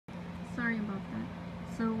Sorry about that.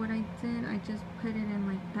 So what I did, I just put it in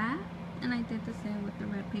like that, and I did the same with the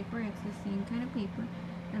red paper. It's the same kind of paper,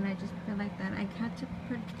 and I just put it like that. I had to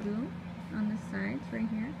put glue on the sides right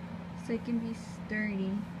here so it can be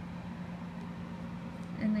sturdy.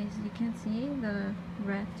 And as you can see, the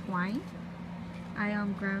red twine, I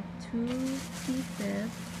grabbed 2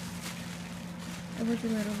 pieces. It was a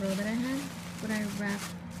little roll that I had, but I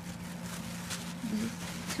wrapped these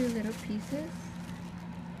 2 little pieces,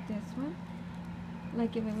 this one,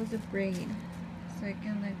 like if it was a braid, so it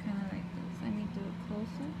can look kind of like this. Let me do it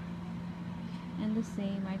closer. And the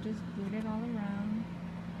same, I just glued it all around.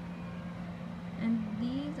 And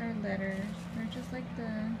these are letters. They're just like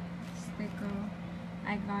the sticker.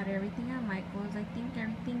 I got everything at Michael's. I think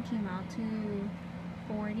everything came out to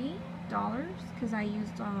 $40 because I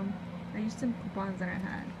used some coupons that I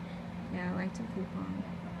had. Yeah, I like to coupon.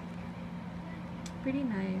 Pretty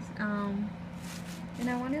nice. And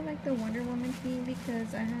I wanted like the Wonder Woman theme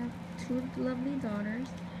because I have 2 lovely daughters.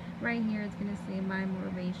 Right here it's gonna say my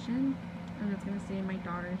motivation, and it's gonna say my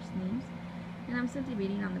daughter's names. And I'm still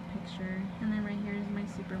debating on the picture. And then right here is my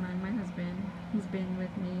Superman, my husband. He's been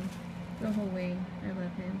with me the whole way. I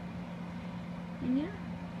love him. And yeah,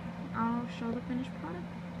 I'll show the finished product.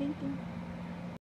 Thank you.